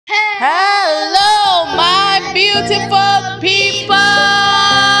Hello, my beautiful people!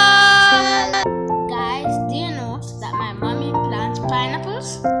 Guys, do you know that my mommy plants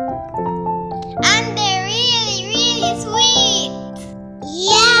pineapples? And they're really sweet!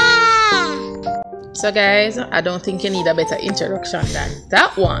 Yeah! So guys, I don't think you need a better introduction than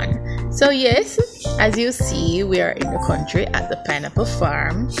that one. So yes, as you see, we are in the country at the pineapple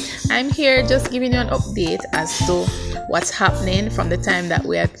farm. I'm here just giving you an update as to what's happening from the time that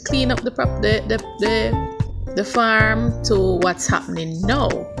we had cleaned up the farm to what's happening now.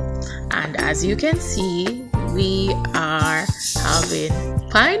 And as you can see, we are having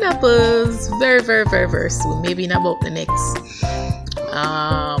pineapples very soon. Maybe in about the next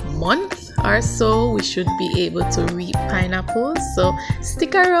month or so, we should be able to reap pineapples. So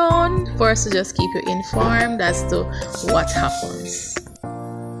stick around for us to just keep you informed as to what happens.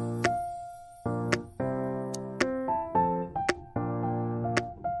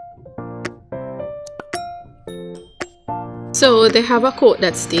 So they have a quote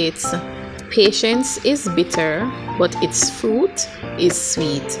that states, "Patience is bitter, but its fruit is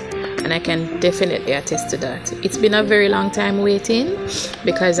sweet." And I can definitely attest to that. It's been a very long time waiting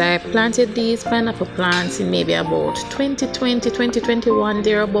because I planted these pineapple plants in maybe about 2020, 2021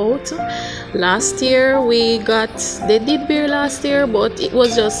 thereabout. Last year they did bear last year, but it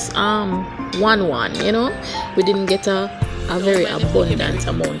was just one, you know. We didn't get a very abundant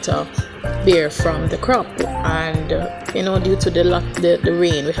amount of bear from the crop, and you know, due to the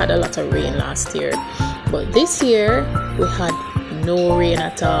rain, we had a lot of rain last year, but this year we had no rain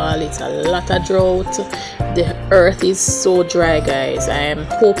at all. It's a lot of drought. The earth is so dry, guys. I am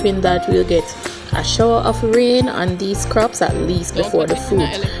hoping that we'll get a shower of rain on these crops at least before the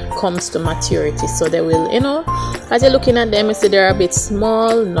fruit comes to maturity, so they will, you know, as you're looking at them, you see they're a bit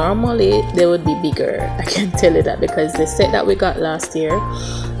small. Normally they would be bigger, I can tell you that, because the set that we got last year,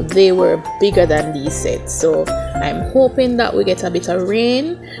 they were bigger than these sets. So I'm hoping that we get a bit of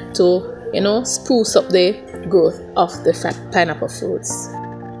rain to, you know, spruce up the growth of the pineapple fruits.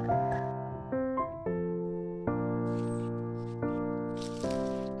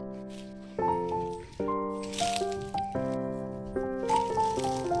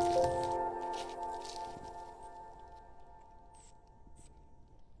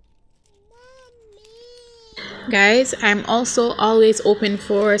 Guys, I'm also always open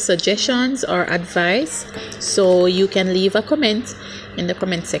for suggestions or advice, so you can leave a comment in the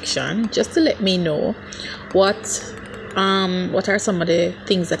comment section just to let me know what are some of the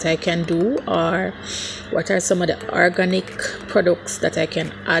things that I can do, or what are some of the organic products that I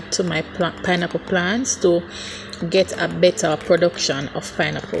can add to my pineapple plants to get a better production of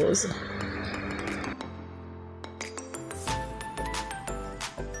pineapples.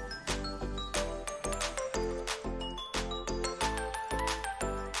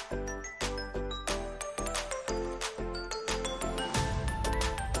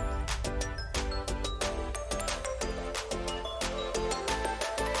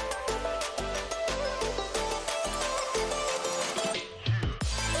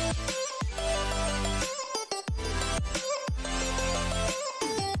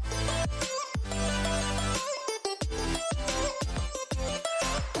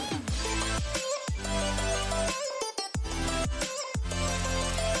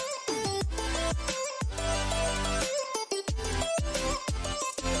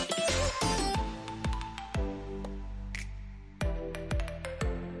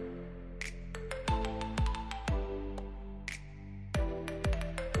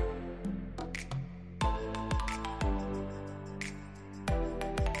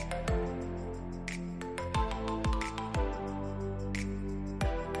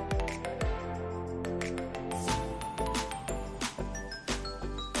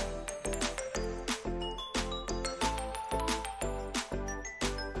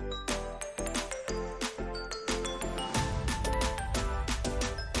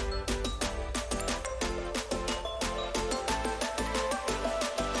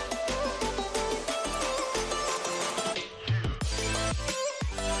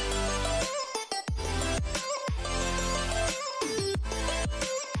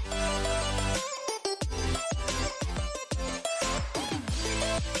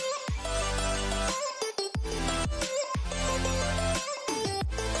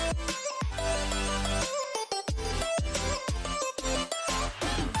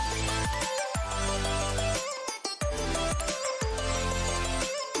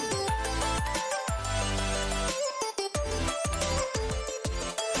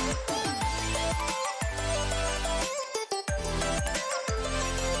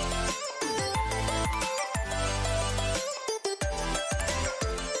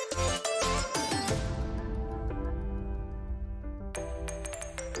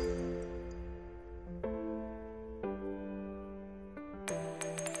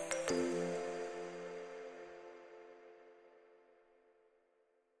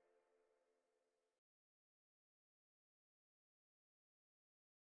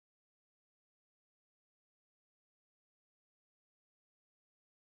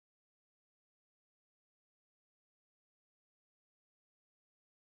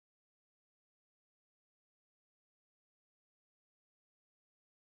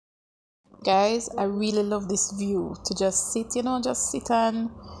 Guys, I really love this view, to just sit, just sit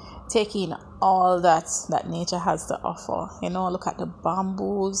and take in all that nature has to offer. Look at the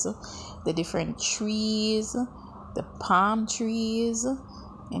bamboos, the different trees, the palm trees.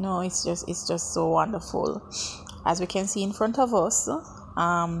 It's just so wonderful. As we can see in front of us,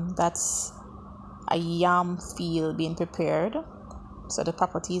 that's a yam field being prepared. So the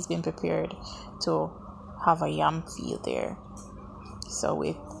property is being prepared to have a yam field there. So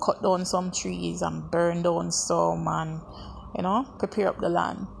we cut down some trees and burn down some and prepare up the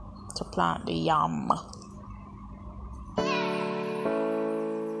land to plant the yam.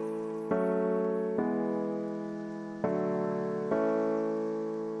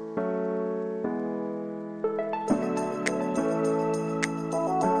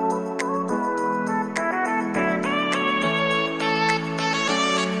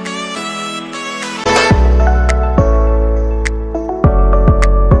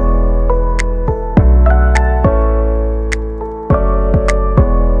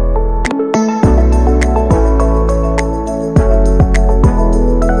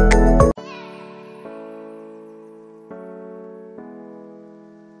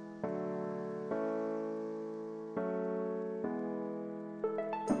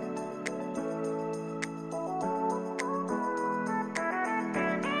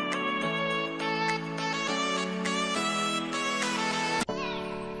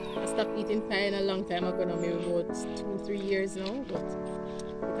 Stopped eating pie a long time ago now, maybe about 2-3 years now, but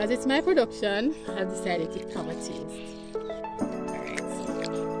because it's my production, I've decided to have a taste. Alright,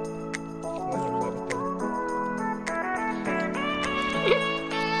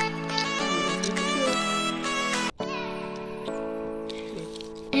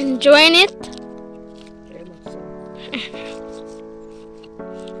 Enjoying it? Very much so.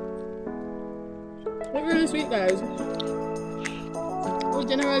 It's really sweet, guys.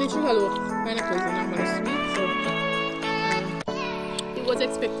 Generally, sugarloaf pineapples are normally sweet, so it was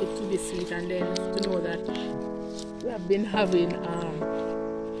expected to be sweet, and then to know that we have been having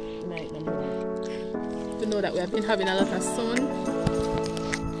a lot of sun,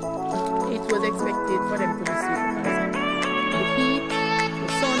 it was expected for them to be sweet because the heat, the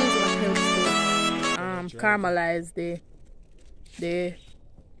sun is what helps to caramelize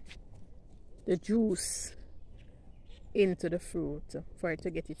the juice into the fruit for it to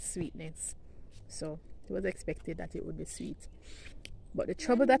get its sweetness. So it was expected that it would be sweet, but the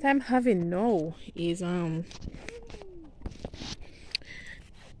trouble that I'm having now is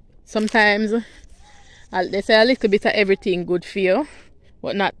sometimes they say a little bit of everything good for you,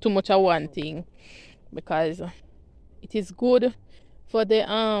 but not too much of one thing, because it is good for the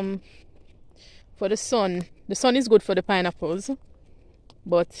sun. The sun is good for the pineapples,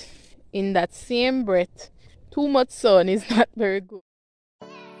 but in that same breath, too much sun is not very good.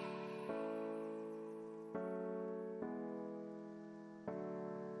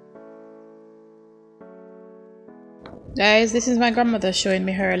 Guys, this is my grandmother showing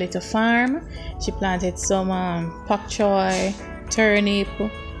me her little farm. She planted some pak choy, turnip,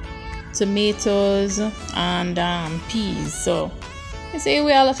 tomatoes, and peas. So I say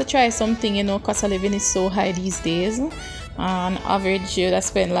we all have to try something, cost of living is so high these days. On average, you'd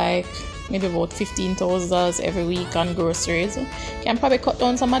spend like maybe about $15,000 every week on groceries. You can probably cut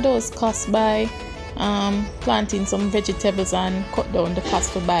down some of those costs by planting some vegetables and cut down the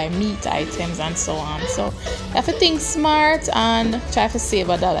cost to buy meat items and so on. So you have to think smart and try to save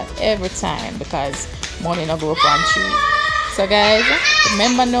 $1 every time, because money no grow up on tree. So guys,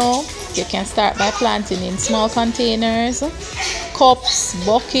 remember now, you can start by planting in small containers, cups,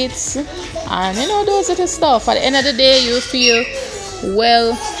 buckets, and those little stuff. At the end of the day, you feel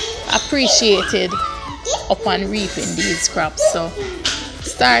well appreciated upon reaping these crops. So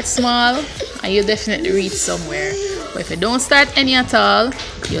start small and you'll definitely reach somewhere, but if you don't start any at all,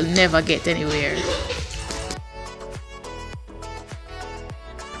 you'll never get anywhere.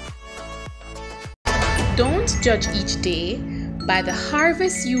 Don't judge each day by the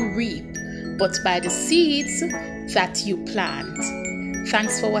harvest you reap, but by the seeds that you plant.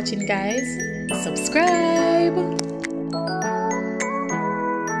 Thanks for watching, guys. Subscribe.